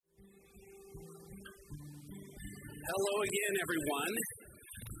Hello again, everyone.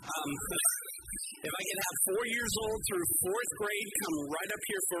 If I could have 4 years old through 4th grade come right up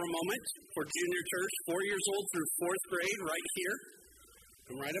here for a moment for junior church. 4 years old through 4th grade right here.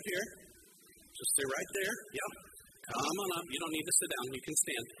 Come right up here. Just stay right there. Yep. Come on up. You don't need to sit down. You can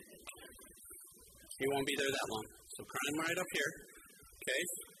stand. You won't be there that long. So climb right up here. Okay.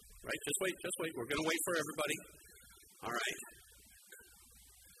 Right. Just wait. We're going to wait for everybody. All right.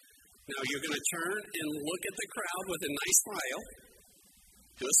 Now you're going to turn and look at the crowd with a nice smile.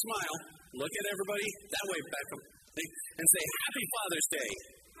 Do a smile. Look at everybody that way, Beckham, and say, Happy Father's Day.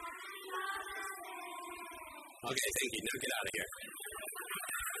 Okay, thank you. Now get out of here.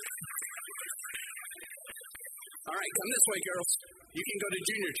 All right, come this way, girls. You can go to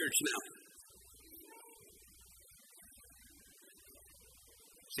junior church now.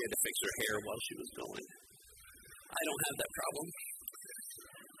 She had to fix her hair while she was going. I don't have that problem.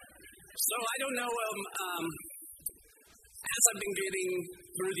 So I don't know, as I've been getting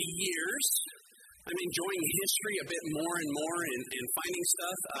through the years, I'm enjoying history a bit more and more and finding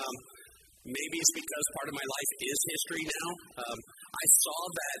stuff. Maybe it's because part of my life is history now. I saw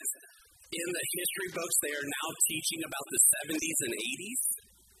that in the history books, they are now teaching about the 70s and 80s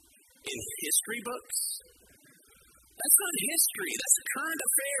in history books. That's not history. That's current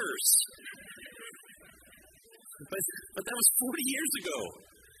affairs. But that was 40 years ago.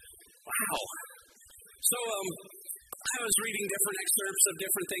 Wow. So I was reading different excerpts of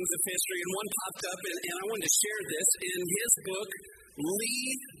different things of history, and one popped up, and I wanted to share this. In his book, Lee,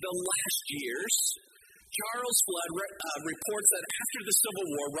 The Last Years, Charles Flood reports that after the Civil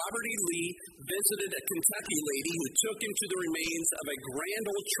War, Robert E. Lee visited a Kentucky lady who took him to the remains of a grand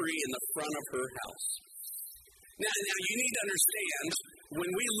old tree in the front of her house. Now you need to understand,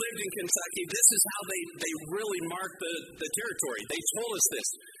 when we lived in Kentucky, this is how they really marked the territory. They told us this.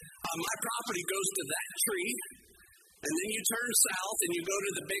 My property goes to that tree, and then you turn south and you go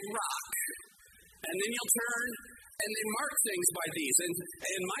to the big rock, and then you'll turn, and they mark things by these.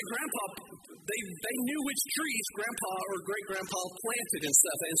 And my grandpa, they knew which trees grandpa or great-grandpa planted and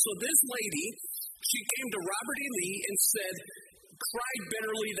stuff. And so this lady, she came to Robert E. Lee and cried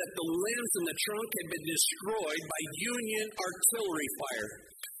bitterly that the limbs and the trunk had been destroyed by Union artillery fire.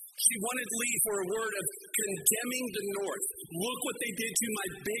 She wanted Lee for a word of condemning the North. Look what they did to my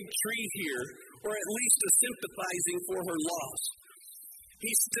big tree here, or at least a sympathizing for her loss.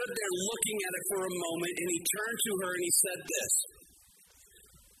 He stood there looking at it for a moment, and he turned to her and he said this,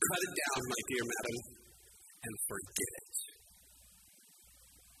 Cut it down, my dear madam, and forget it.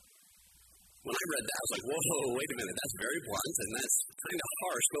 When I read that, I was like, whoa, wait a minute, that's very blunt and that's kind of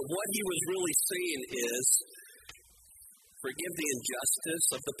harsh. But what he was really saying is, forgive the injustice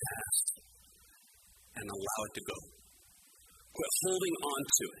of the past and allow it to go. Quit holding on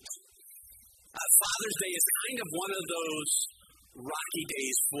to it. Father's Day is kind of one of those rocky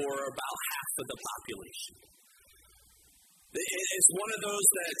days for about half of the population. It's one of those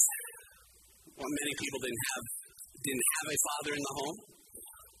that, many people didn't have a father in the home.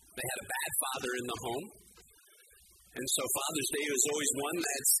 They had a bad father in the home. And so Father's Day is always one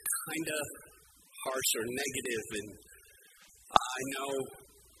that's kind of harsh or negative. And I know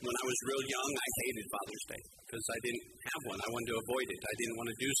when I was real young, I hated Father's Day because I didn't have one. I wanted to avoid it. I didn't want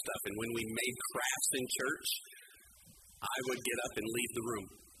to do stuff. And when we made crafts in church, I would get up and leave the room.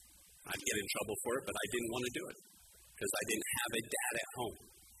 I'd get in trouble for it, but I didn't want to do it because I didn't have a dad at home.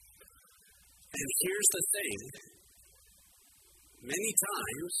 And here's the thing. Many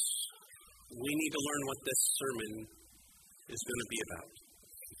times, we need to learn what this sermon is going to be about.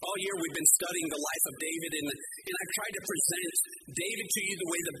 All year, we've been studying the life of David, and I've tried to present David to you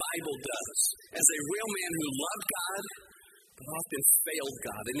the way the Bible does, as a real man who loved God, but often failed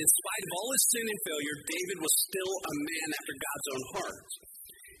God. And in spite of all his sin and failure, David was still a man after God's own heart.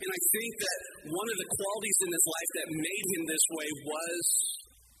 And I think that one of the qualities in his life that made him this way was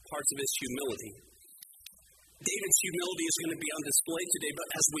parts of his humility. David's humility is going to be on display today, but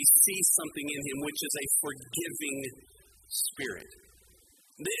as we see something in him, which is a forgiving spirit.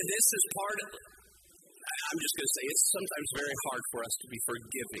 This is part of, I'm just going to say, it's sometimes very hard for us to be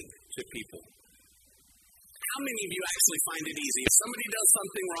forgiving to people. How many of you actually find it easy? If somebody does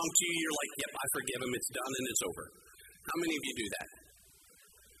something wrong to you, you're like, yep, I forgive them, it's done and it's over. How many of you do that?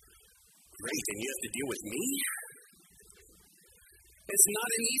 Great, and you have to deal with me? It's not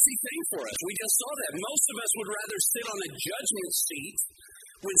an easy thing for us. We just saw that. Most of us would rather sit on a judgment seat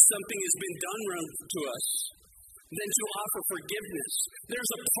when something has been done wrong to us than to offer forgiveness.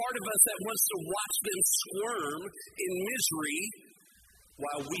 There's a part of us that wants to watch them squirm in misery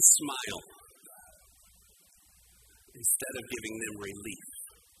while we smile instead of giving them relief.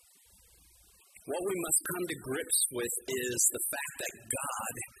 What what we must come to grips with is the fact that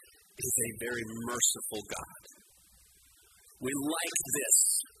God is a very merciful God. We like this.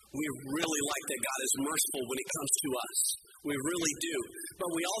 We really like that God is merciful when it comes to us. We really do. But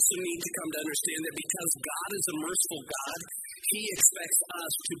we also need to come to understand that because God is a merciful God, He expects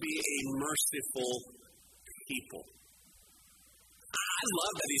us to be a merciful people. I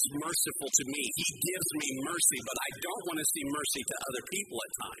love that He's merciful to me. He gives me mercy, but I don't want to see mercy to other people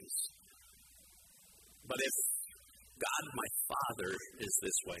at times. But if God, my Father, is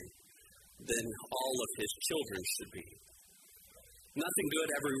this way, then all of His children should be. Nothing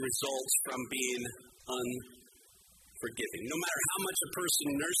good ever results from being unforgiving. No matter how much a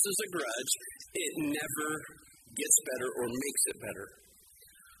person nurses a grudge, it never gets better or makes it better.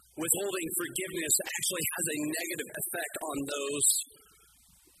 Withholding forgiveness actually has a negative effect on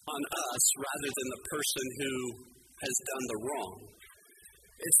us rather than the person who has done the wrong.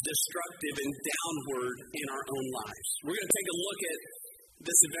 It's destructive and downward in our own lives. We're going to take a look at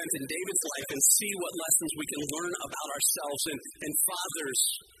this event in David's life and see what lessons we can learn about ourselves. And fathers,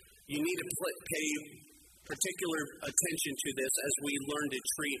 you need to pay particular attention to this as we learn to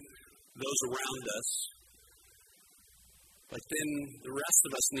treat those around us. But then the rest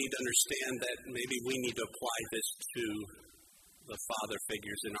of us need to understand that maybe we need to apply this to the father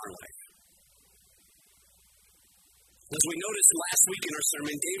figures in our life. As we noticed last week in our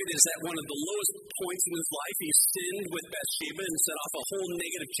sermon, David is at one of the lowest points in his life. He sinned with Bathsheba and set off a whole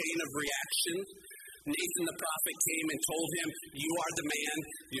negative chain of reaction. Nathan the prophet came and told him, "You are the man,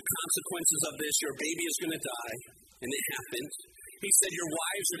 your consequences of this, your baby is going to die." And it happened. He said, "Your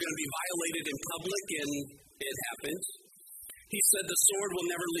wives are going to be violated in public," and it happened. He said, "The sword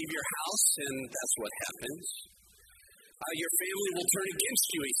will never leave your house," and that's what happened. Your family will turn against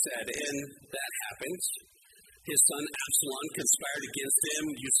you, he said, and that happened. His son Absalom conspired against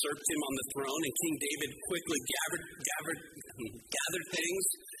him, usurped him on the throne, and King David quickly gathered things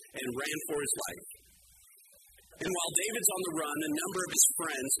and ran for his life. And while David's on the run, a number of his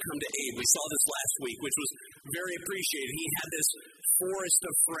friends come to aid. We saw this last week, which was very appreciated. He had this forest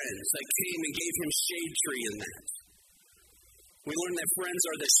of friends that came and gave him shade tree in that. We learned that friends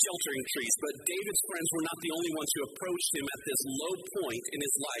are the sheltering trees, but David's friends were not the only ones who approached him at this low point in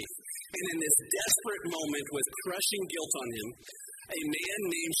his life. And in this desperate moment with crushing guilt on him, a man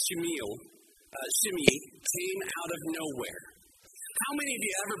named Shimei came out of nowhere. How many of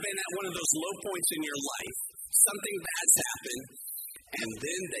you have ever been at one of those low points in your life? Something bad's happened, and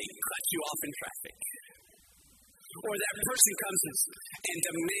then they cut you off in traffic. Or that person comes and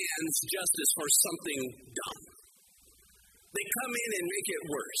demands justice for something dumb. They come in and make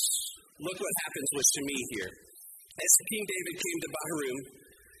it worse. Look what happens with Shimei here. As King David came to Bahurim,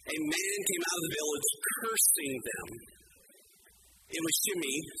 a man came out of the village cursing them. It was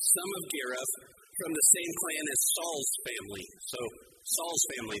Shimei, son of Gera, from the same clan as Saul's family. So Saul's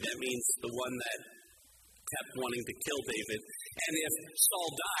family, that means the one that kept wanting to kill David. And if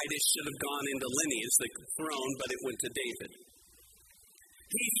Saul died, it should have gone into lineage, the throne, but it went to David.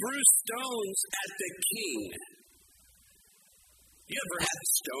 He threw stones at the king. You ever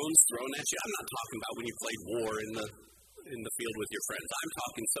had stones thrown at you? I'm not talking about when you played war in the field with your friends. I'm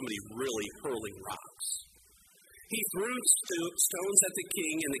talking somebody really hurling rocks. He threw stones at the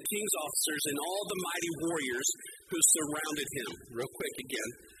king and the king's officers and all the mighty warriors who surrounded him. Real quick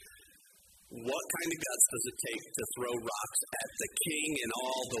again. What kind of guts does it take to throw rocks at the king and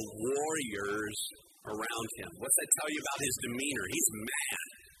all the warriors around him? What's that tell you about his demeanor? He's mad.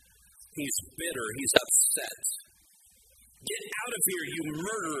 He's bitter. He's upset. "Get out of here, you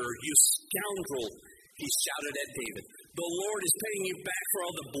murderer, you scoundrel," he shouted at David. "The Lord is paying you back for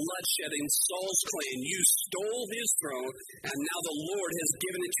all the bloodshed in Saul's clan. You stole his throne, and now the Lord has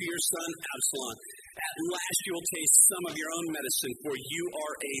given it to your son Absalom. At last you will taste some of your own medicine, for you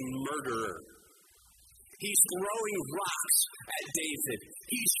are a murderer." He's throwing rocks at David.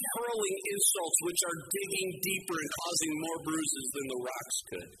 He's hurling insults which are digging deeper and causing more bruises than the rocks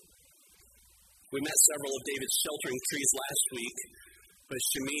could. We met several of David's sheltering trees last week, but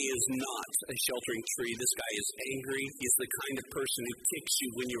Shimei is not a sheltering tree. This guy is angry. He's the kind of person who kicks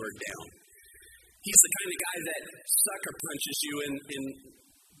you when you are down. He's the kind of guy that sucker punches you in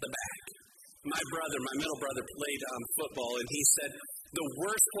the back. My middle brother, played football, and he said the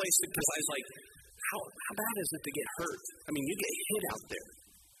worst place, because I was like, how bad is it to get hurt? I mean, you get hit out there.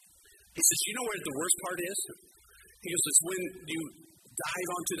 He says, "You know where the worst part is?" He goes, "It's when you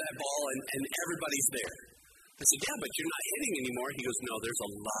dive onto that ball and everybody's there." I said, "Yeah, but you're not hitting anymore." He goes, "No, there's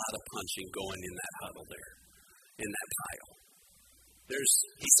a lot of punching going in that huddle there, in that pile."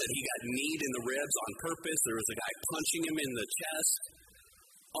 He said he got kneed in the ribs on purpose. There was a guy punching him in the chest.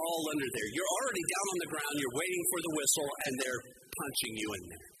 all under there. You're already down on the ground. You're waiting for the whistle, and they're punching you in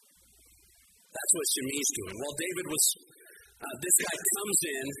there. That's what Shimei's doing. While David was, this guy comes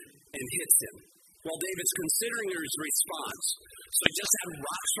in and hits him. While David's considering his response. So he just had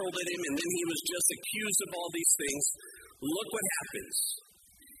rocks hurled at him, and then he was just accused of all these things. Look what happens.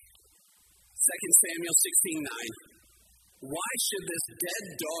 2 Samuel 16:9. Why should this dead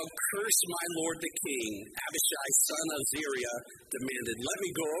dog curse my lord the king? Abishai, son of Zeruiah, demanded, let me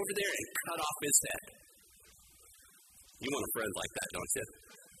go over there and cut off his head. You want a friend like that, don't you?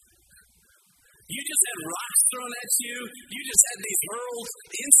 You just had rocks thrown at you. You just had these hurled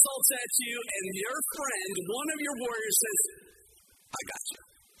insults at you, and your friend, one of your warriors, says, I got you.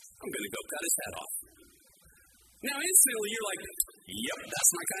 I'm going to go cut his head off. Now, instantly, you're like, yep,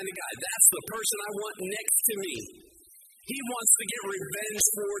 that's my kind of guy. That's the person I want next to me. He wants to get revenge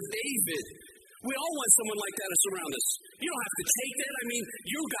for David. We all want someone like that to surround us. You don't have to take that. I mean,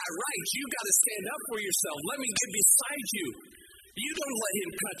 you got rights. You got to stand up for yourself. Let me get beside you. You don't let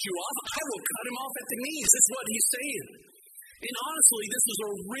him cut you off. I will cut him off at the knees. That's what he's saying. And honestly, this is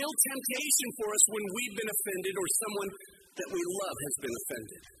a real temptation for us when we've been offended or someone that we love has been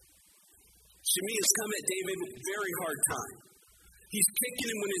offended. Shimei has come at David with a very hard time. He's kicking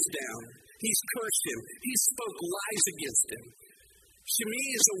him when he's down. He's cursed him. He spoke lies against him. Shimei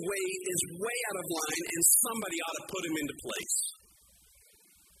is way out of line, and somebody ought to put him into place.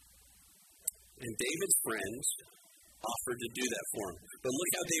 And David's friends offered to do that for him. But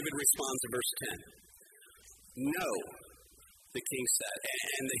look how David responds in verse 10. No, the king said.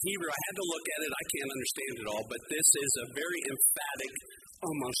 And the Hebrew, I had to look at it. I can't understand it all, but this is a very emphatic,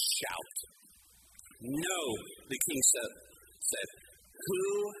 almost shout. No, the king said, who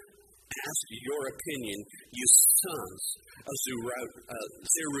asked your opinion, you sons of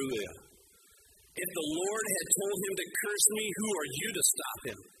Zeruiah? If the Lord had told him to curse me, who are you to stop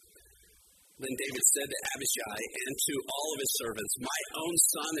him? Then David said to Abishai and to all of his servants, my own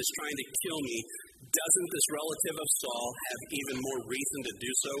son is trying to kill me. Doesn't this relative of Saul have even more reason to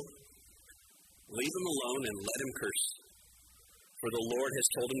do so? Leave him alone and let him curse. For the Lord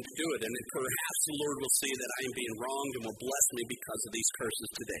has told him to do it, and perhaps the Lord will see that I am being wronged and will bless me because of these curses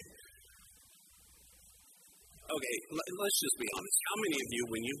today. Okay, let's just be honest. How many of you,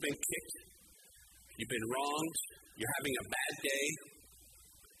 when you've been kicked, you've been wronged, you're having a bad day,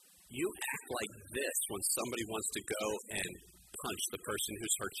 you act like this when somebody wants to go and punch the person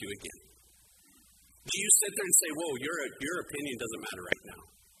who's hurt you again? Do you sit there and say, whoa, your opinion doesn't matter right now?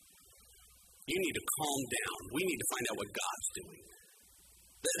 You need to calm down. We need to find out what God's doing.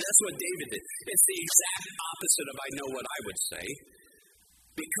 That's what David did. It's the exact opposite of I know what I would say.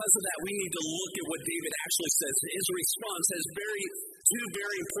 Because of that, we need to look at what David actually says. His response has two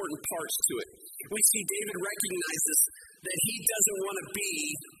very important parts to it. We see David recognizes that he doesn't want to be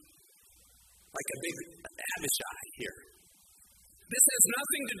like a big Abishai here. This has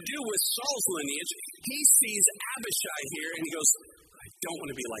nothing to do with Saul's lineage. He sees Abishai here and he goes, I don't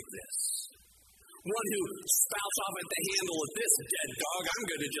want to be like this. One who spouts off at the handle of this dead dog, I'm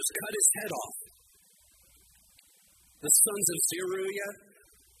going to just cut his head off. The sons of Zeruiah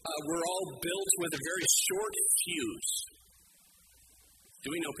were all built with a very short fuse. Do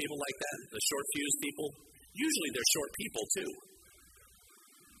we know people like that? The short fuse people? Usually they're short people too.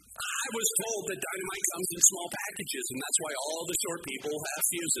 I was told that dynamite comes in small packages, and that's why all the short people have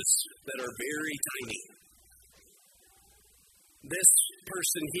fuses that are very tiny. This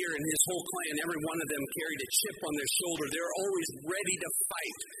person here and his whole clan, every one of them carried a chip on their shoulder. They were always ready to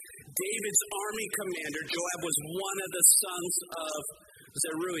fight. David's army commander, Joab, was one of the sons of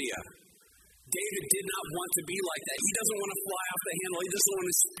Zeruiah. David did not want to be like that. He doesn't want to fly off the handle. He doesn't want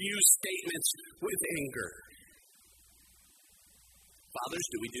to spew statements with anger. Fathers,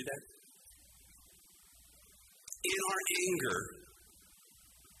 do we do that? In our anger,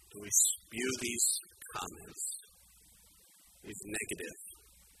 do we spew these comments, these negative,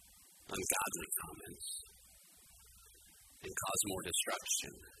 ungodly comments, and cause more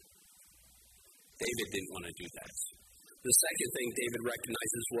destruction? David didn't want to do that. The second thing David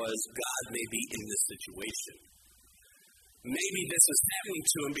recognizes was God may be in this situation. Maybe this is happening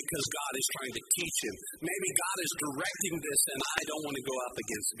to him because God is trying to teach him. Maybe God is directing this and I don't want to go up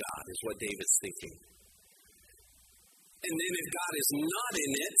against God, is what David's thinking. And then if God is not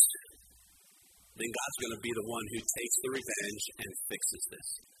in it, then God's going to be the one who takes the revenge and fixes this.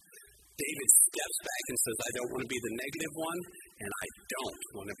 David steps back and says, I don't want to be the negative one, and I don't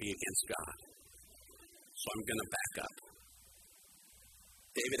want to be against God. So I'm going to back up.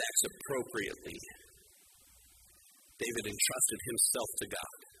 David acts appropriately. David entrusted himself to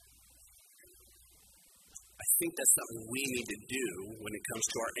God. I think that's something we need to do when it comes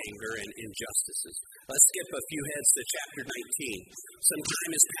to our anger and injustices. Let's skip a few heads to chapter 19. Some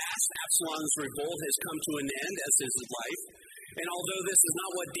time has passed. Absalom's revolt has come to an end, as is his life. And although this is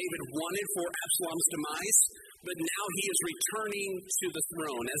not what David wanted for Absalom's demise, but now he is returning to the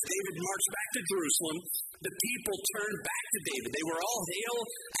throne. As David marched back to Jerusalem, the people turned back to David. They were all hail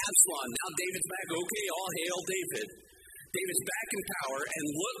Absalom. Now David's back. Okay, all hail David. David's back in power,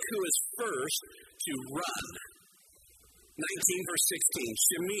 and look who is first to run. 19 verse 16,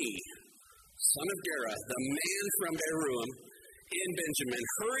 Shimei, son of Gera, the man from Behurim in Benjamin,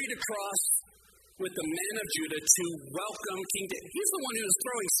 hurried across with the men of Judah to welcome King David. He's the one who was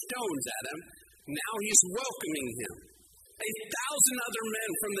throwing stones at him. Now he's welcoming him. 1,000 other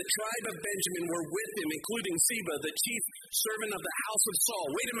men from the tribe of Benjamin were with him, including Ziba, the chief servant of the house of Saul.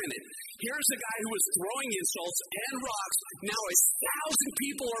 Wait a minute. Here's the guy who was throwing insults and rocks. Now 1,000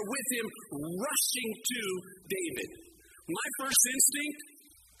 people are with him, rushing to David. My first instinct,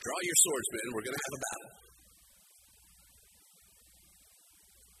 draw your swords, men. We're going to have a battle.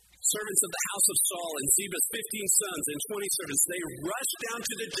 Servants of the house of Saul and Ziba's 15 sons and 20 servants, they rushed down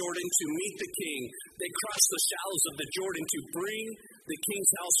to the Jordan to meet the king. They crossed the shallows of the Jordan to bring the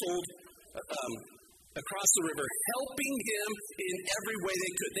king's household across the river, helping him in every way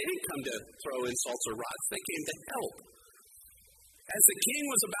they could. They didn't come to throw insults or rocks. They came to help. As the king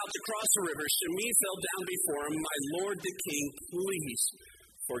was about to cross the river, Shimei fell down before him. My lord the king, please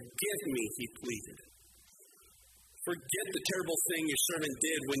forgive me, he pleaded. Forget the terrible thing your servant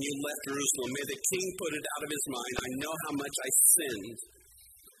did when you left Jerusalem. May the king put it out of his mind. I know how much I sinned.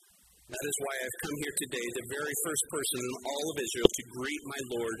 That is why I've come here today, the very first person in all of Israel to greet my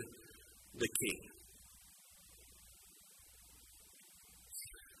Lord, the king.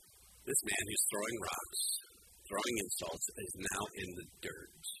 This man who's throwing rocks, throwing insults, is now in the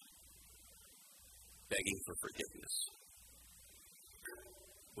dirt, begging for forgiveness.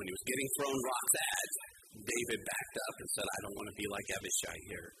 When he was getting thrown rocks at, David backed up and said, I don't want to be like Abishai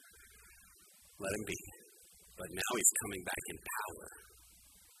here. Let him be. But now he's coming back in power.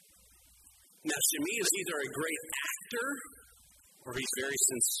 Now, Shimei is either a great actor or he's very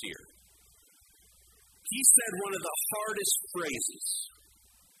sincere. He said one of the hardest phrases,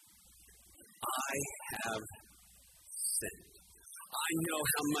 I have sinned. I know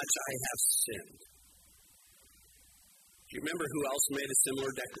how much I have sinned. Do you remember who else made a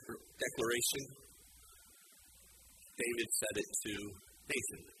similar declaration? David said it to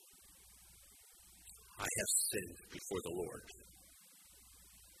Nathan. I have sinned before the Lord.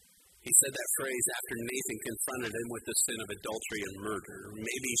 He said that phrase after Nathan confronted him with the sin of adultery and murder.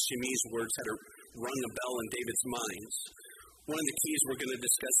 Maybe Shimei's words had rung a bell in David's mind. One of the keys we're going to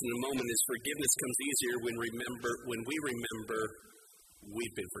discuss in a moment is forgiveness comes easier when we remember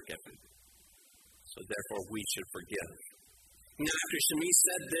we've been forgiven. So therefore we should forgive. Now after Shimei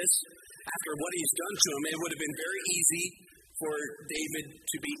said this, after what he's done to him, it would have been very easy for David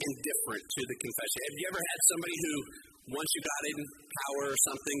to be indifferent to the confession. Have you ever had somebody who, once you got in power or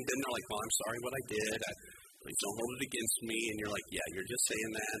something, then they're like, well, I'm sorry what I did. Please don't hold it against me. And you're like, yeah, you're just saying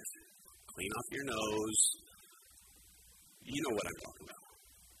that. Clean off your nose. You know what I'm talking about.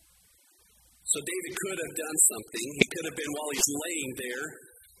 So David could have done something. He could have been, while he's laying there,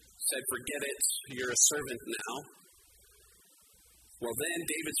 said, forget it, you're a servant now. Well, then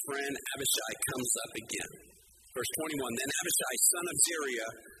David's friend Abishai comes up again. Verse 21, then Abishai, son of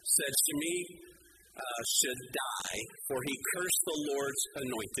Zeruiah, said, Shimei should die, for he cursed the Lord's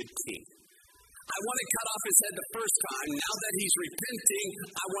anointed king. I want to cut off his head the first time. Now that he's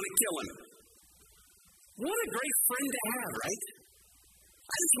repenting, I want to kill him. What a great friend to have, right?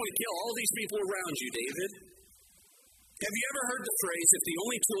 I just want to kill all these people around you, David. Have you ever heard the phrase, if the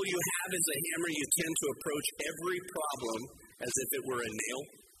only tool you have is a hammer, you tend to approach every problem as if it were a nail?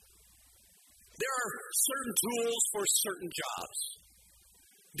 There are certain tools for certain jobs.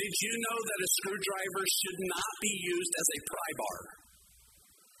 Did you know that a screwdriver should not be used as a pry bar?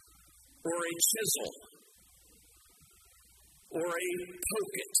 Or a chisel? Or a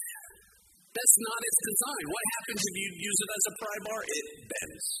poke it? That's not its design. What happens if you use it as a pry bar? It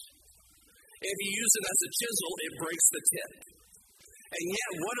bends. If you use it as a chisel, it breaks the tip. And yet,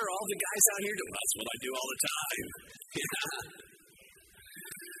 what are all the guys out here doing? That's what I do all the time.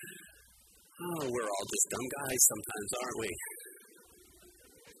 Oh, we're all just dumb guys sometimes, aren't we?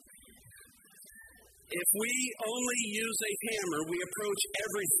 If we only use a hammer, we approach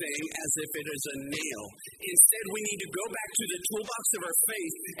everything as if it is a nail. Instead, we need to go back to the toolbox of our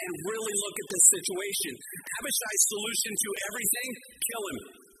faith and really look at the situation. Abishai's solution to everything, kill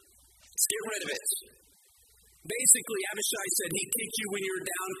him. Let's get rid of it. Basically, Abishai said, he kicked you when you were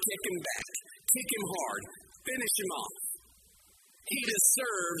down, kick him back. Kick him hard. Finish him off. He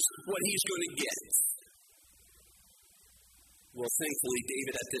deserves what he's going to get. Well, thankfully,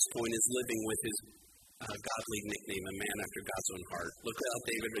 David at this point is living with his godly nickname, a man after God's own heart. Look how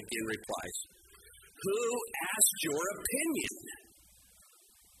David again replies. Who asked your opinion?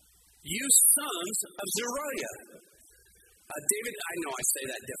 You sons of Zeruiah. David, I know I say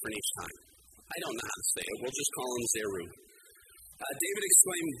that different each time. I don't know how to say it. We'll just call him Zeru. David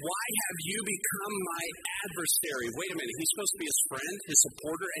exclaimed, why have you become my adversary? Wait a minute, he's supposed to be his friend, his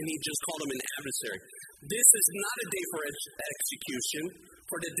supporter, and he just called him an adversary. This is not a day for execution,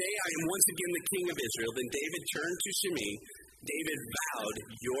 for today I am once again the king of Israel. Then David turned to Shimei. David vowed,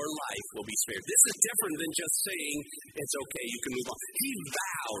 your life will be spared. This is different than just saying, it's okay, you can move on. He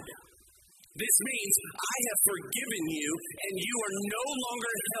vowed. This means, I have forgiven you, and you are no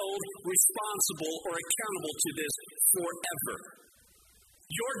longer held responsible or accountable to this forever.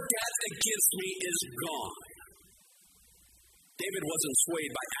 Your debt against me is gone. David wasn't swayed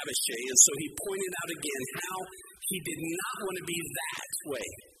by Abishai, and so he pointed out again how he did not want to be that way.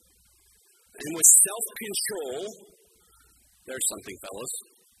 And with self-control, there's something, fellas.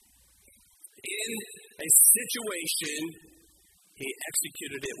 In a situation, he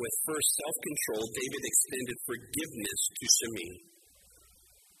executed it with first self-control. David extended forgiveness to Shimei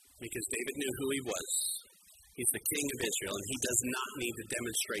because David knew who he was. He's the king of Israel, and he does not need to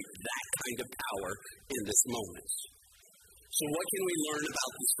demonstrate that kind of power in this moment. So what can we learn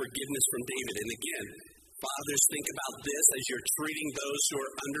about this forgiveness from David? And again, fathers, think about this as you're treating those who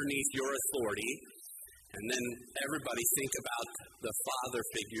are underneath your authority. And then everybody think about the father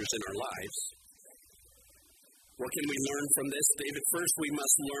figures in our lives. What can we learn from this, David? First, we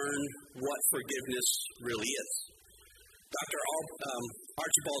must learn what forgiveness really is. Dr.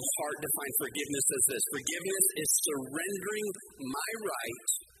 Archibald Hart defined forgiveness as this. Forgiveness is surrendering my right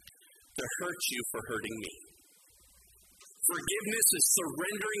to hurt you for hurting me. Forgiveness is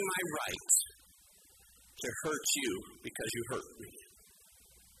surrendering my right to hurt you because you hurt me.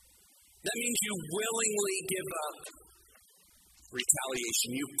 That means you willingly give up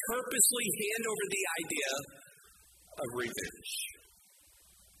retaliation. You purposely hand over the idea of revenge.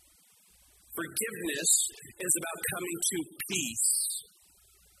 Forgiveness is about coming to peace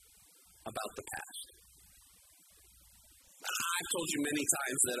about the past. I've told you many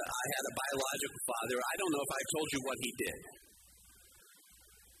times that I had a biological father. I don't know if I told you what he did.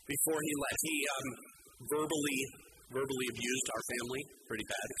 Before he left, he verbally abused our family pretty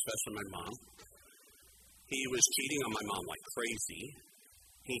bad, especially my mom. He was cheating on my mom like crazy.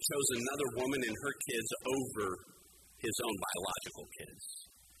 He chose another woman and her kids over his own biological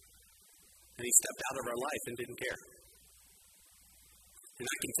kids. And he stepped out of our life and didn't care. And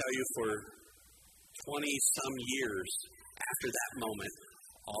I can tell you for 20-some years after that moment,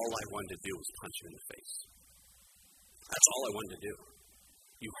 all I wanted to do was punch him in the face. That's all I wanted to do.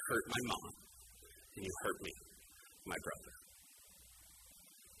 You hurt my mom, and you hurt me, my brother.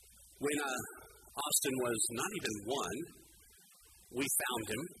 When Austin was not even one, we found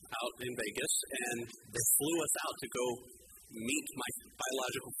him out in Vegas, and they flew us out to go meet my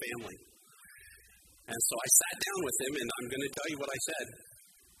biological family. And so I sat down with him, and I'm going to tell you what I said.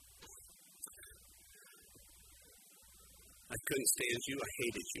 I couldn't stand you. I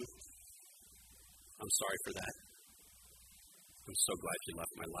hated you. I'm sorry for that. I'm so glad you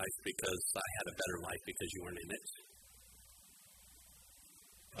left my life because I had a better life because you weren't in it.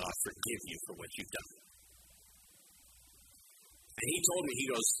 I forgive you for what you've done. And he told me, he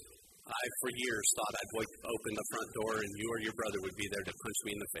goes, I for years thought I'd open the front door and you or your brother would be there to punch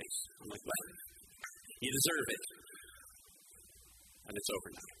me in the face. I'm like, well, you deserve it. And it's over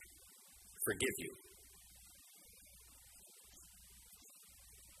now. Forgive you.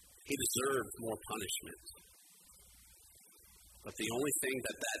 He deserved more punishment. But the only thing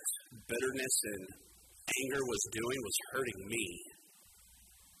that bitterness and anger was doing was hurting me.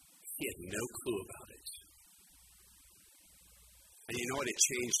 He had no clue about it. And you know what? It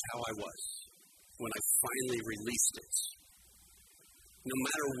changed how I was when I finally released it. No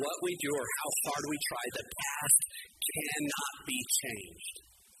matter what we do or how hard we try, the past cannot be changed.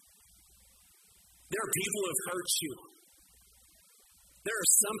 There are people who have hurt you. There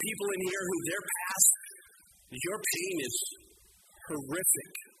are some people in here who their past, your pain is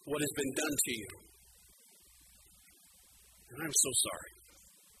horrific, what has been done to you. And I'm so sorry.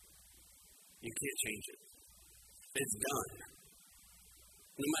 You can't change it. It's done.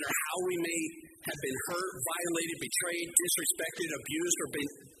 No matter how we may have been hurt, violated, betrayed, disrespected, abused, or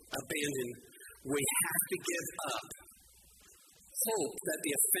been abandoned, we have to give up hope that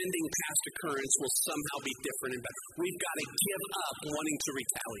the offending past occurrence will somehow be different and better. We've got to give up wanting to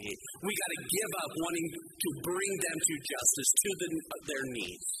retaliate. We've got to give up wanting to bring them to justice, to their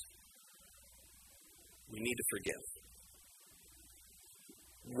needs. We need to forgive.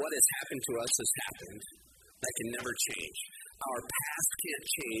 What has happened to us has happened. That can never change. Our past can't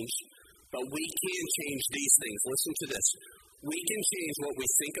change, but we can change these things. Listen to this. We can change what we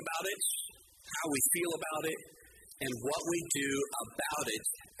think about it, how we feel about it, and what we do about it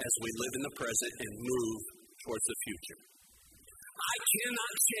as we live in the present and move towards the future. I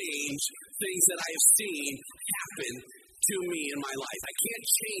cannot change things that I have seen happen to me in my life. I can't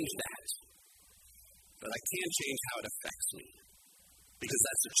change that. But I can change how it affects me, because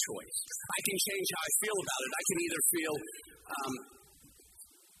that's a choice. I can change how I feel about it. I can either feel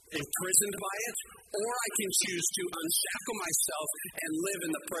imprisoned by it, or I can choose to unshackle myself and live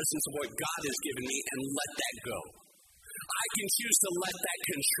in the presence of what God has given me and let that go. I can choose to let that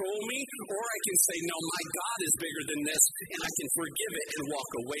control me, or I can say, no, my God is bigger than this, and I can forgive it and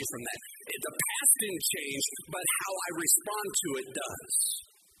walk away from that. The past didn't change, but how I respond to it does.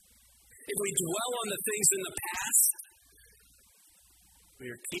 If we dwell on the things in the past, we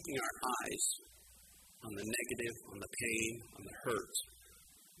are keeping our eyes on the negative, on the pain, on the hurt,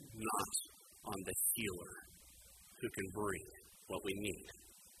 not on the healer who can bring what we need.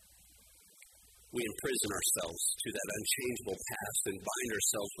 We imprison ourselves to that unchangeable past and bind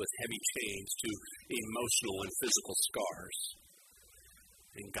ourselves with heavy chains to emotional and physical scars.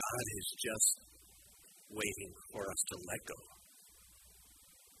 And God is just waiting for us to let go.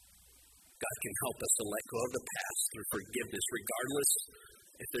 God can help us to let go of the past through forgiveness, regardless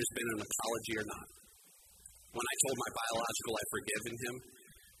if there's been an apology or not. When I told my biological I've forgiven him,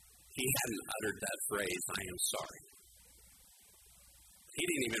 he hadn't uttered that phrase, I am sorry. He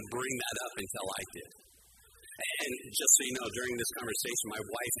didn't even bring that up until I did. And just so you know, during this conversation, my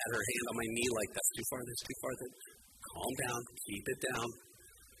wife had her hand on my knee like, that's too far, that's too far. Calm down, keep it down.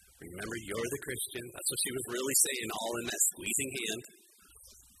 Remember, you're the Christian. That's what she was really saying, all in that squeezing hand.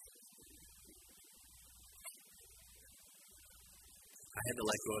 I had to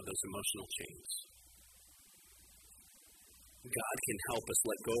let go of those emotional chains. God can help us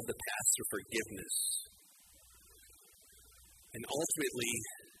let go of the past through forgiveness. And ultimately,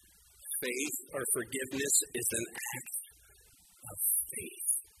 faith or forgiveness is an act of faith.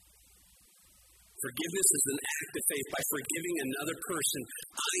 Forgiveness is an act of faith. By forgiving another person,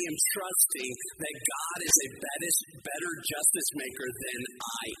 I am trusting that God is a better justice maker than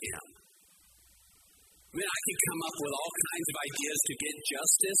I am. I mean, I can come up with all kinds of ideas to get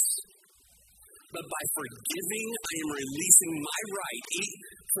justice, but by forgiving, I am releasing my right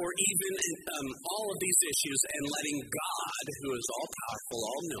for even all of these issues and letting God, who is all-powerful,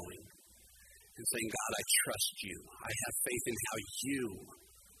 all-knowing, and saying, God, I trust you. I have faith in how you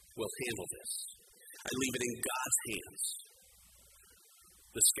will handle this. I leave it in God's hands.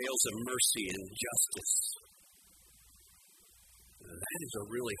 The scales of mercy and justice. That is a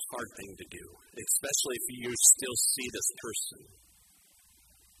really hard thing to do, especially if you still see this person.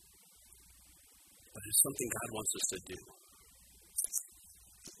 But it's something God wants us to do.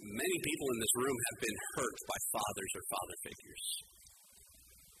 Many people in this room have been hurt by fathers or father figures.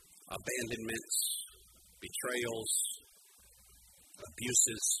 Abandonments, betrayals,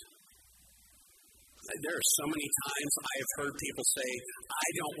 abuses. There are so many times I have heard people say, I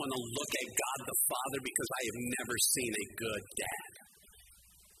don't want to look at God the Father because I have never seen a good dad.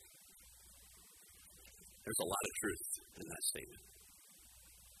 There's a lot of truth in that statement.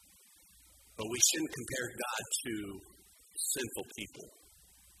 But we shouldn't compare God to sinful people.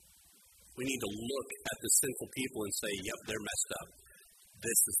 We need to look at the sinful people and say, yep, they're messed up.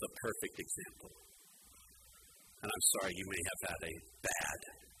 This is the perfect example. And I'm sorry, you may have had a bad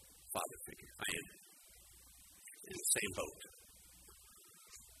father figure. I am in the same boat.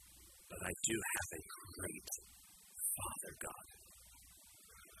 But I do have a great Father God,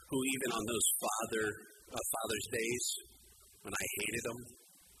 who even on those Father's days, when I hated him,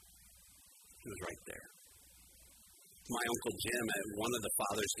 he was right there. My Uncle Jim, at one of the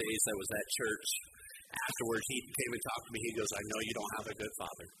Father's days that was at church, afterwards he came and talked to me. He goes, I know you don't have a good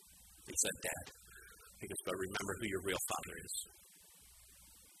father. He said, Dad. He goes, but remember who your real father is.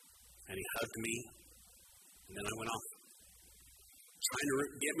 And he hugged me, and then I went off. Trying to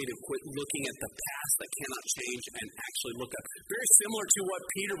get me to quit looking at the past that cannot change and actually look up. Very similar to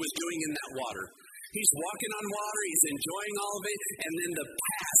what Peter was doing in that water. He's walking on water, he's enjoying all of it, and then the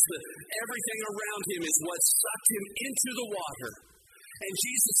past, everything around him is what sucked him into the water. And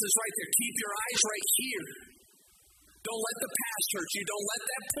Jesus is right there. Keep your eyes right here. Don't let the past hurt you. Don't let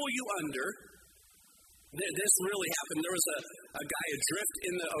that pull you under. This really happened. There was a guy adrift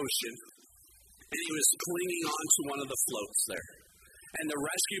in the ocean, and he was clinging on to one of the floats there. And the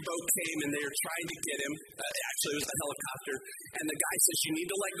rescue boat came, and they were trying to get him. Actually, it was a helicopter. And the guy says, "You need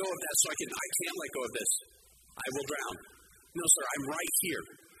to let go of that, so I can't let go of this. I will drown." "No, sir, I'm right here.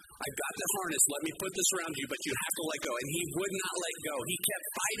 I've got the harness. Let me put this around you, but you have to let go." And he would not let go. He kept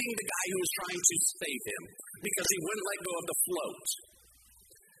fighting the guy who was trying to save him because he wouldn't let go of the float.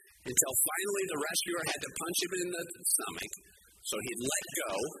 Until finally the rescuer had to punch him in the stomach. So he let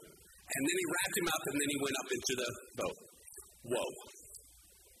go, and then he wrapped him up, and then he went up into the boat. Whoa.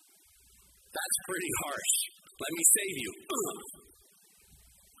 That's pretty harsh. Let me save you.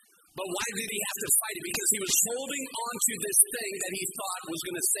 But why did he have to fight it? Because he was holding on to this thing that he thought was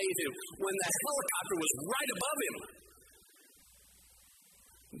going to save him when the helicopter was right above him.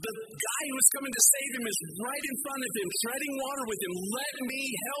 The guy who was coming to save him is right in front of him, treading water with him. Let me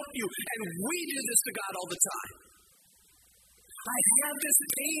help you. And we do this to God all the time. I have this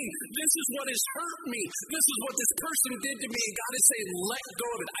pain. This is what has hurt me. This is what this person did to me. And God is saying, let go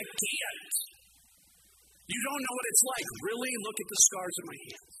of it. I can't. You don't know what it's like. Really? Look at the scars on my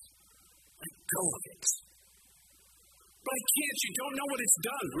hands. Let go of it. But I can't. You don't know what it's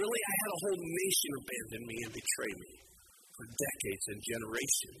done. Really? I had a whole nation abandon me and betray me for decades and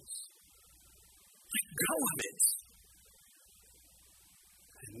generations. Let go of it.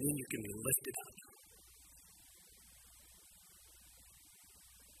 And then you can be lifted up.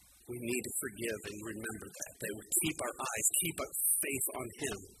 We need to forgive and remember that we keep our eyes, keep our faith on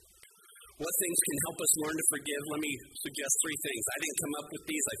Him. What things can help us learn to forgive? Let me suggest 3 things. I didn't come up with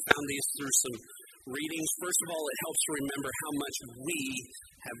these. I found these through some readings. First of all, it helps to remember how much we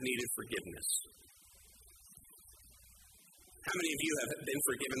have needed forgiveness. How many of you have been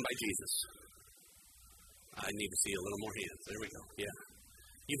forgiven by Jesus? I need to see a little more hands. There we go. Yeah.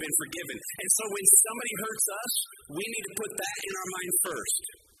 You've been forgiven. And so when somebody hurts us, we need to put that in our mind first.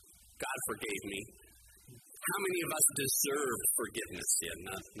 God forgave me. How many of us deserve forgiveness? Yeah,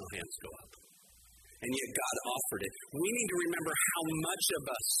 no hands go up. And yet God offered it. We need to remember how much of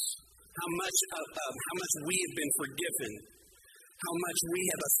us, how much we have been forgiven, how much we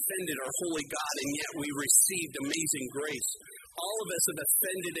have offended our holy God, and yet we received amazing grace. All of us have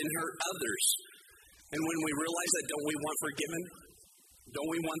offended and hurt others. And when we realize that, don't we want forgiven?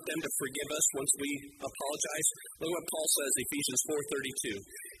 Don't we want them to forgive us once we apologize? Look what Paul says, Ephesians 4:32.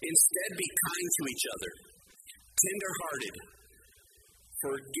 Instead, be kind to each other, tender-hearted,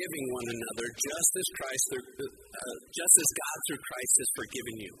 forgiving one another, just as God through Christ has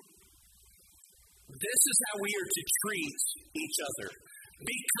forgiven you. This is how we are to treat each other.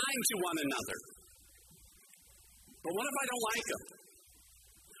 Be kind to one another. But what if I don't like them?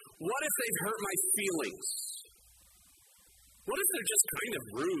 What if they've hurt my feelings? What if they're just kind of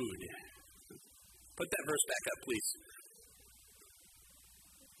rude? Put that verse back up, please.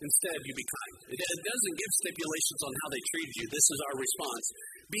 Instead, you be kind. It doesn't give stipulations on how they treated you. This is our response.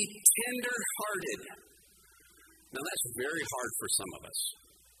 Be tender-hearted. Now, that's very hard for some of us.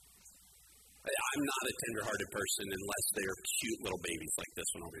 I'm not a tender-hearted person unless they're cute little babies like this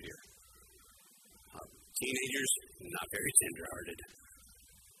one over here. Teenagers, not very tender-hearted.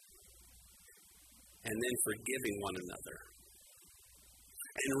 And then forgiving one another.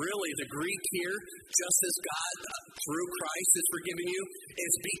 And really, the Greek here, just as God through Christ has forgiven you,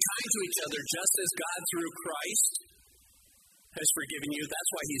 is be kind to each other, just as God through Christ has forgiven you.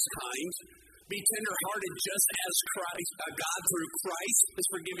 That's why He's kind. Be tender-hearted, just as God through Christ has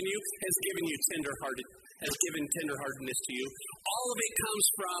forgiven you, has given you has given tender-heartedness to you. All of it comes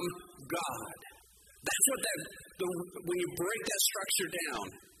from God. That's what when you break that structure down,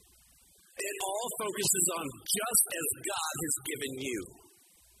 it all focuses on just as God has given you.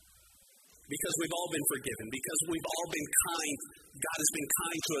 Because we've all been forgiven. Because we've all been kind. God has been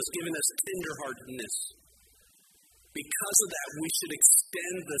kind to us, given us tenderheartedness. Because of that, we should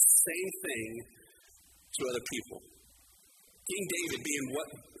extend the same thing to other people. King David, being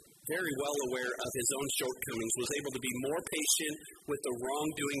very well aware of his own shortcomings, was able to be more patient with the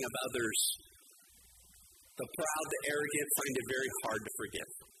wrongdoing of others. The proud, the arrogant find it very hard to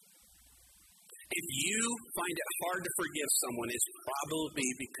forgive. If you find it hard to forgive someone, it's probably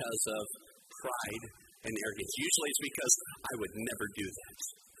because of pride and arrogance. Usually it's because I would never do that.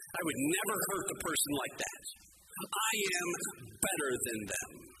 I would never hurt the person like that. I am better than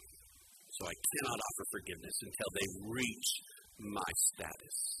them. So I cannot offer forgiveness until they reach my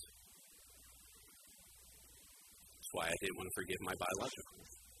status. That's why I didn't want to forgive my biological.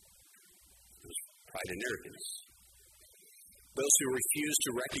 It was pride and arrogance. Those who refuse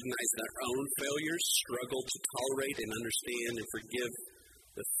to recognize their own failures struggle to tolerate and understand and forgive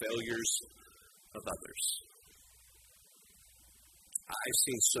the failures of others. I've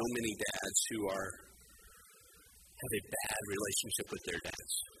seen so many dads who have a bad relationship with their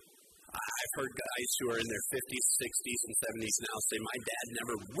dads. I've heard guys who are in their 50s, 60s, and 70s now say, my dad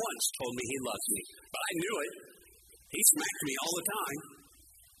never once told me he loves me, but I knew it. He smacked me all the time.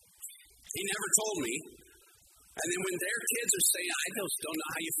 He never told me. And then when their kids are saying, I just don't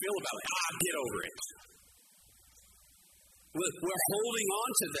know how you feel about it, get over it. We're holding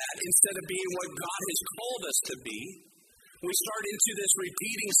on to that instead of being what God has called us to be. We start into this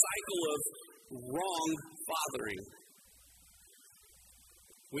repeating cycle of wrong fathering.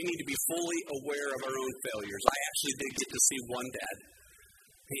 We need to be fully aware of our own failures. I actually did get to see one dad.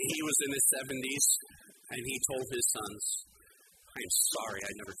 He was in his 70s, and he told his sons, I'm sorry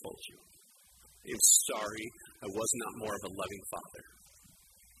I never told you. I'm sorry I was not more of a loving father.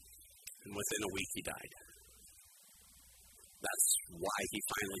 And within a week, he died. That's why he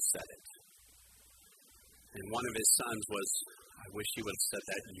finally said it. And one of his sons was, I wish he would have said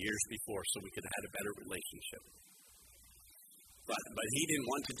that years before so we could have had a better relationship. But he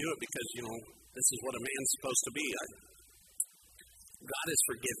didn't want to do it because, this is what a man's supposed to be. God is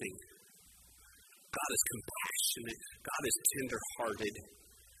forgiving. God is compassionate. God is tender-hearted.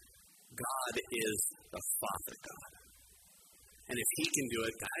 God is the Father God. And if he can do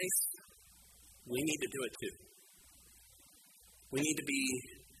it, guys, we need to do it too. We need to be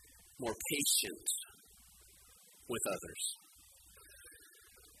more patient with others.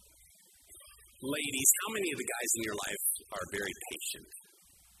 Ladies, how many of the guys in your life are very patient?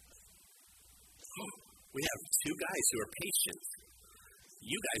 We have 2 guys who are patient.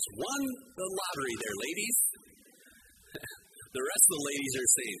 You guys won the lottery there, ladies. The rest of the ladies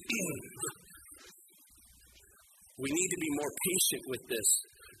are saying, we need to be more patient with this.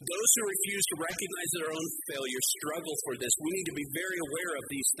 Those who refuse to recognize their own failure struggle for this. We need to be very aware of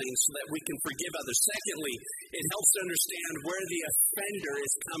these things so that we can forgive others. Secondly, it helps to understand where the offender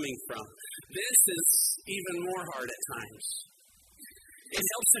is coming from. This is even more hard at times. It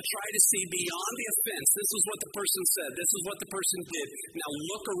helps to try to see beyond the offense. This is what the person said. This is what the person did. Now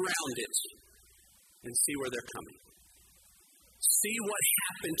look around it and see where they're coming. See what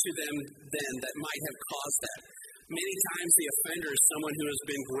happened to them then that might have caused that. Many times the offender is someone who has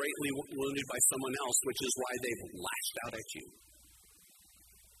been greatly wounded by someone else, which is why they've lashed out at you.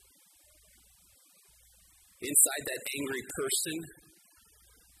 Inside that angry person,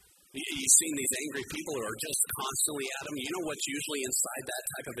 you've seen these angry people who are just constantly at them. You know what's usually inside that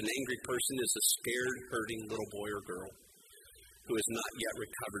type of an angry person is a scared, hurting little boy or girl who has not yet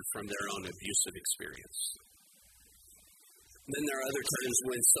recovered from their own abusive experience. Then there are other times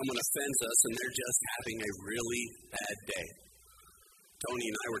when someone offends us and they're just having a really bad day. Tony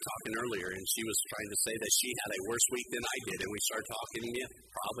and I were talking earlier, and she was trying to say that she had a worse week than I did, and we started talking, and yeah,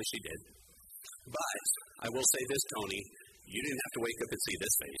 probably she did. But I will say this, Tony, you didn't have to wake up and see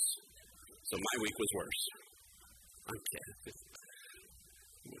this face. So my week was worse. I'm kidding.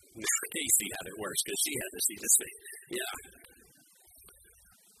 Casey had it worse because she had to see this face. Yeah.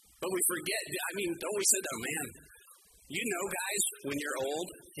 But we forget, don't we say that, man? You know, guys, when you're old,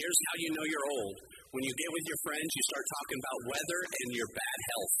 here's how you know you're old. When you get with your friends, you start talking about weather and your bad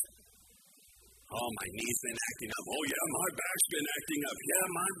health. Oh, my knee's been acting up. Oh, yeah, my back's been acting up. Yeah,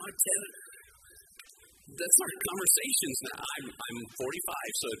 my tennis. That's our conversations now. I'm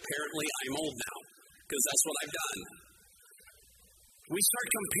 45, so apparently I'm old now because that's what I've done. We start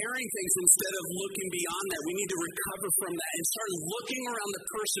comparing things instead of looking beyond that. We need to recover from that and start looking around the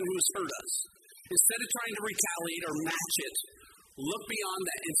person who has hurt us. Instead of trying to retaliate or match it, look beyond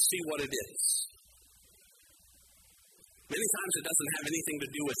that and see what it is. Many times it doesn't have anything to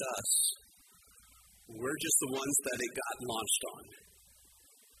do with us. We're just the ones that it got launched on.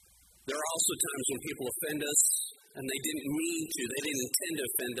 There are also times when people offend us and they didn't mean to, they didn't intend to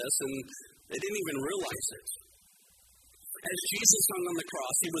offend us, and they didn't even realize it. As Jesus hung on the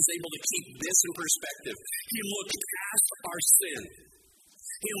cross, he was able to keep this in perspective. He looked past our sin.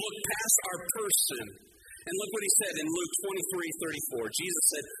 He looked past our person. And look what he said in Luke 23:34. Jesus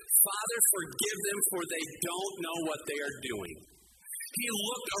said, Father, forgive them, for they don't know what they are doing. He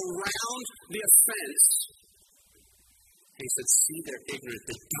looked around the offense. He said, see, they're ignorant.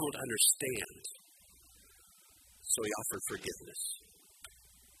 They don't understand. So he offered forgiveness.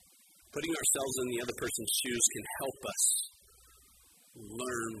 Putting ourselves in the other person's shoes can help us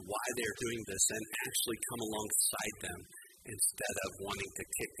learn why they're doing this and actually come alongside them instead of wanting to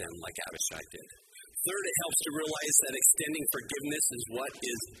kick them like Abishai did. Third, it helps to realize that extending forgiveness is what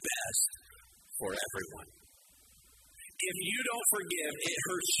is best for everyone. If you don't forgive, it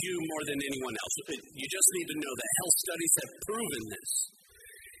hurts you more than anyone else. You just need to know that health studies have proven this.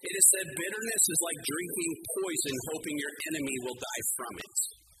 It is said bitterness is like drinking poison, hoping your enemy will die from it.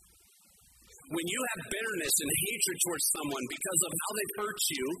 When you have bitterness and hatred towards someone because of how they've hurt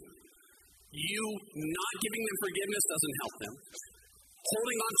you, you not giving them forgiveness doesn't help them.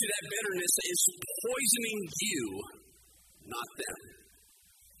 Holding on to that bitterness is poisoning you, not them.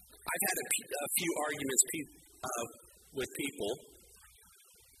 I've had a few arguments with people.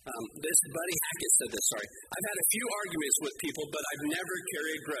 This Buddy Hackett said this, I've had a few arguments with people, but I've never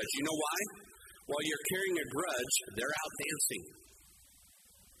carried a grudge. You know why? While you're carrying a grudge, they're out dancing.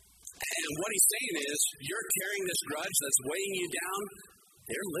 And what he's saying is, you're carrying this grudge that's weighing you down.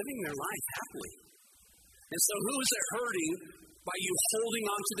 They're living their life happily. And so who is it hurting by you holding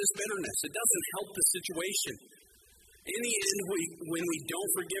on to this bitterness? It doesn't help the situation. In the end, when we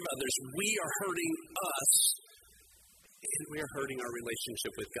don't forgive others, we are hurting us, and we are hurting our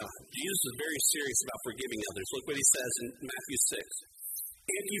relationship with God. Jesus is very serious about forgiving others. Look what he says in Matthew 6.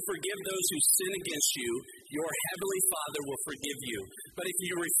 If you forgive those who sin against you, your heavenly Father will forgive you. But if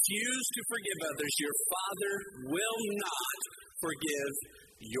you refuse to forgive others, your Father will not forgive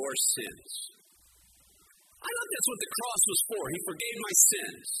your sins. I thought that's what the cross was for. He forgave my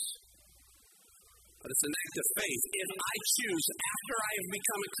sins. But it's an act of faith. If I choose, after I have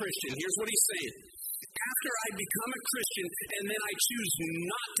become a Christian, here's what he's saying. After I become a Christian and then I choose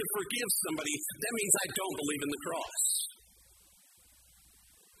not to forgive somebody, that means I don't believe in the cross.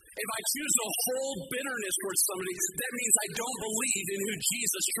 If I choose to hold bitterness towards somebody, that means I don't believe in who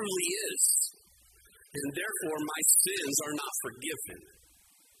Jesus truly is. And therefore, my sins are not forgiven.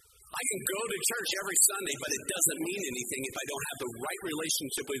 I can go to church every Sunday, but it doesn't mean anything if I don't have the right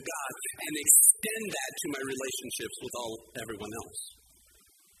relationship with God and extend that to my relationships with everyone else.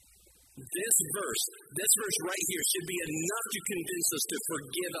 This verse right here should be enough to convince us to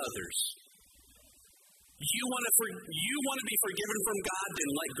forgive others. You want to be forgiven from God,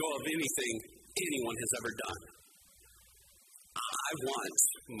 then let go of anything anyone has ever done. I want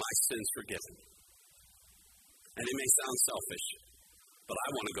my sins forgiven. And it may sound selfish, but I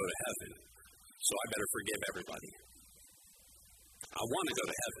want to go to heaven, so I better forgive everybody. I want to go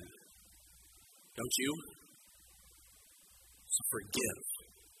to heaven. Don't you? So forgive.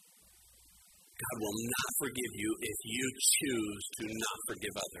 God will not forgive you if you choose to not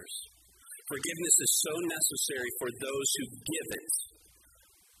forgive others. Forgiveness is so necessary for those who give it,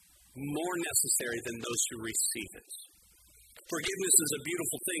 more necessary than those who receive it. Forgiveness is a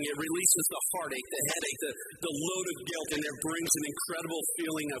beautiful thing. It releases the heartache, the headache, the load of guilt, and it brings an incredible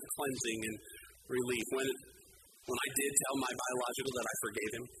feeling of cleansing and relief. When I did tell my biological that I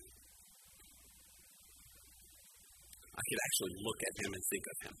forgave him, I could actually look at him and think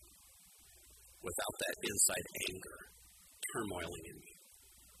of him without that inside anger turmoiling in me.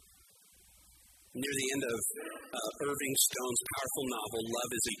 Near the end of Irving Stone's powerful novel,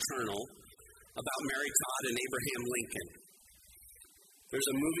 Love is Eternal, about Mary Todd and Abraham Lincoln,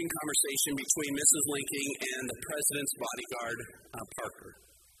 there's a moving conversation between Mrs. Lincoln and the president's bodyguard, Parker.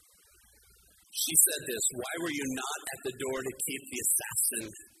 She said this, "Why were you not at the door to keep the assassin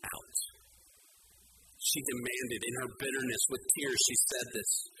out?" She demanded in her bitterness with tears, she said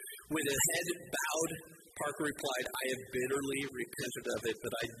this. With his head bowed, Parker replied, "I have bitterly repented of it,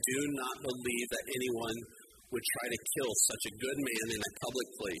 but I do not believe that anyone would try to kill such a good man in a public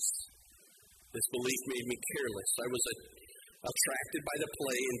place. This belief made me careless. I was attracted by the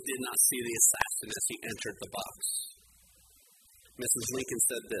play and did not see the assassin as he entered the box." Mrs. Lincoln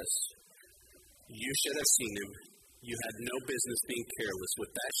said this, "You should have seen him. You had no business being careless."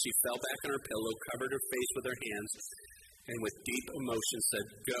 With that, she fell back on her pillow, covered her face with her hands, and with deep emotion said,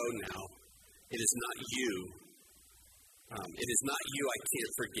 "Go now. It is not you. It is not you I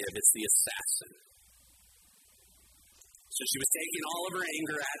can't forgive. It's the assassin." So she was taking all of her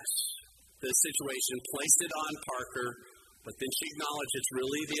anger at the situation, placed it on Parker, but then she acknowledged it's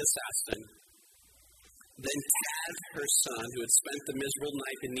really the assassin. Then Tad, her son, who had spent the miserable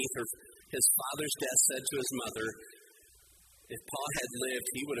night beneath his father's death, said to his mother, "If Pa had lived,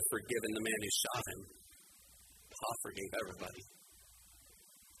 he would have forgiven the man who shot him." Pa forgave everybody.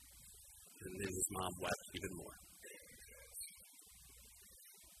 And then his mom wept even more.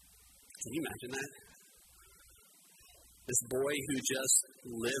 Can you imagine that? This boy who just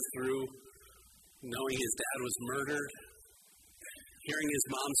lived through knowing his dad was murdered, hearing his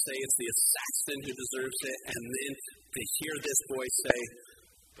mom say it's the assassin who deserves it, and then to hear this boy say,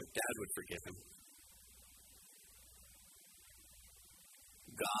 but Dad would forgive him.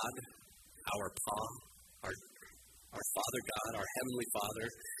 God, our Pa, our Father God, our Heavenly Father,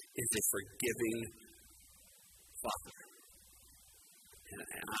 is a forgiving Father.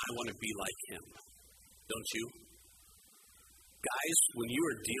 And I want to be like Him. Don't you? Guys, when you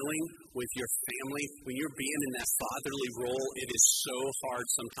are dealing with your family, when you're being in that fatherly role, it is so hard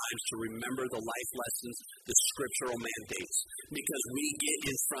sometimes to remember the life lessons, the scriptural mandates, because we get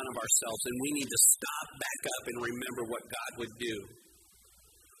in front of ourselves and we need to stop, back up, and remember what God would do.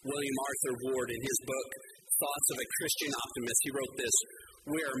 William Arthur Ward, in his book, Thoughts of a Christian Optimist, he wrote this: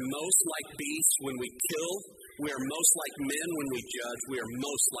 "We are most like beasts when we kill. We are most like men when we judge. We are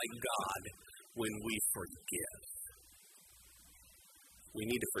most like God when we forgive." We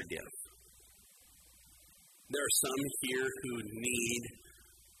need to forgive. There are some here who need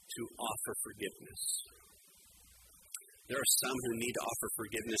to offer forgiveness. There are some who need to offer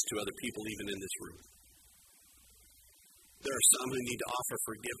forgiveness to other people, even in this room. There are some who need to offer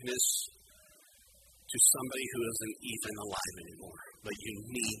forgiveness to somebody who isn't even alive anymore, but you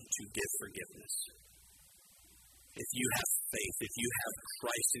need to give forgiveness. If you have faith, if you have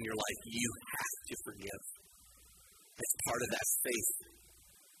Christ in your life, you have to forgive. It's part of that faith.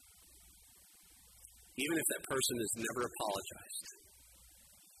 Even if that person has never apologized.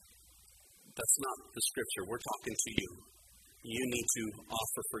 That's not the scripture. We're talking to you. You need to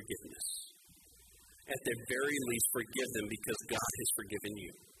offer forgiveness. At the very least, forgive them because God has forgiven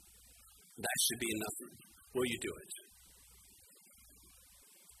you. That should be enough. Will you do it?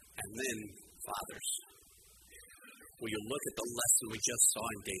 And then, fathers, will you look at the lesson we just saw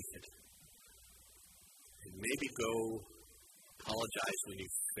in David? And maybe go apologize when you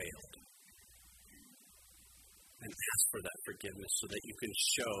failed. And ask for that forgiveness so that you can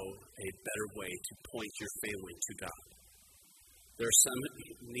show a better way to point your family to God. There are some that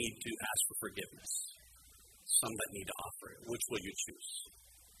need to ask for forgiveness. Some that need to offer it. Which will you choose?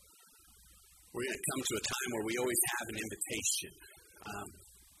 We're going to come to a time where we always have an invitation.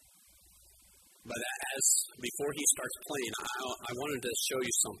 But before he starts playing, I wanted to show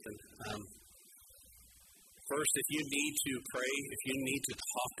you something. First, if you need to pray, if you need to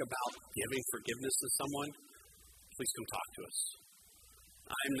talk about giving forgiveness to someone, please come talk to us.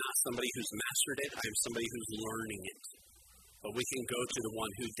 I'm not somebody who's mastered it. I'm somebody who's learning it. But we can go to the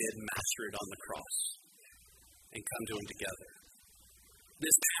one who did master it on the cross and come to him together.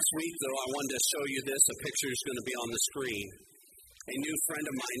 This past week, though, I wanted to show you this. A picture is going to be on the screen. A new friend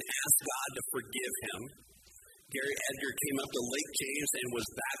of mine asked God to forgive him. Gary Edgar came up to Lake James and was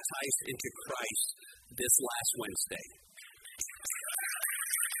baptized into Christ this last Wednesday.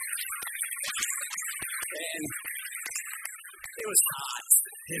 And it was hot.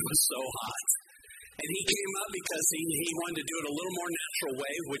 It was so hot. And he came up because he wanted to do it a little more natural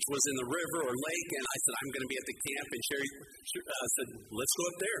way, which was in the river or lake. And I said, I'm going to be at the camp. And Sherry said, let's go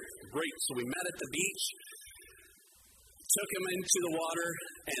up there. Great. So we met at the beach, took him into the water,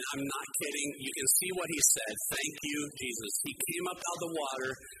 and I'm not kidding. You can see what he said. Thank you, Jesus. He came up out of the water,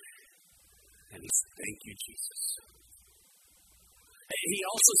 and he said, thank you, Jesus. He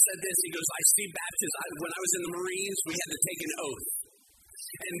also said this. He goes, I see baptism. When I was in the Marines, we had to take an oath.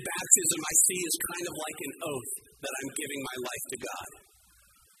 And baptism, I see, is kind of like an oath that I'm giving my life to God.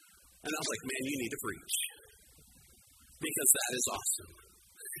 And I was like, man, you need to preach. Because that is awesome.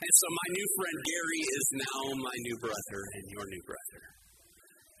 And so my new friend Gary is now my new brother and your new brother.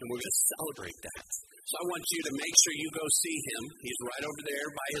 And we're going to celebrate that. So I want you to make sure you go see him. He's right over there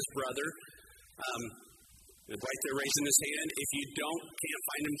by his brother. Right there raising his hand. If you can't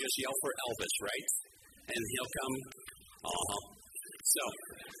find him, just yell for Elvis, right? And he'll come. So,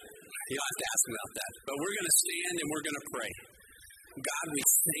 you'll have to ask him about that. But we're going to stand and we're going to pray. God, we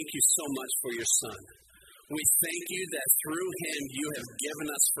thank you so much for your son. We thank you that through him you have given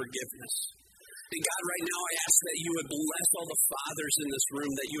us forgiveness. And God, right now I ask that you would bless all the fathers in this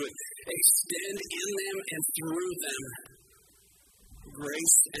room, that you would extend in them and through them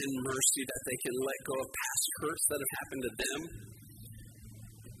grace and mercy, that they can let go of past hurts that have happened to them,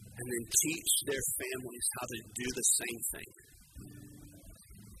 and then teach their families how to do the same thing.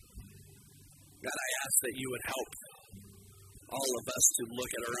 God, I ask that you would help all of us to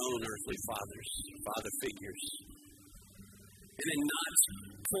look at our own earthly fathers, father figures, and then not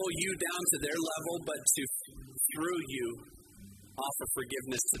pull you down to their level, but to, through you, offer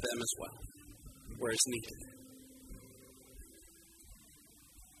forgiveness to them as well, where it's needed.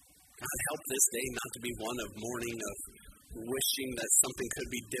 God, help this day not to be one of mourning, of wishing that something could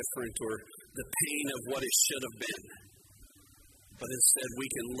be different, or the pain of what it should have been. But instead, we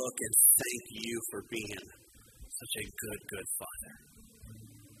can look and thank you for being such a good Father.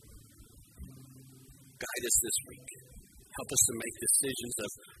 Guide us this week. Help us to make decisions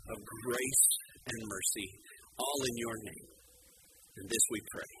of grace and mercy, all in your name. And this we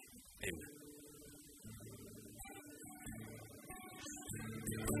pray. Amen.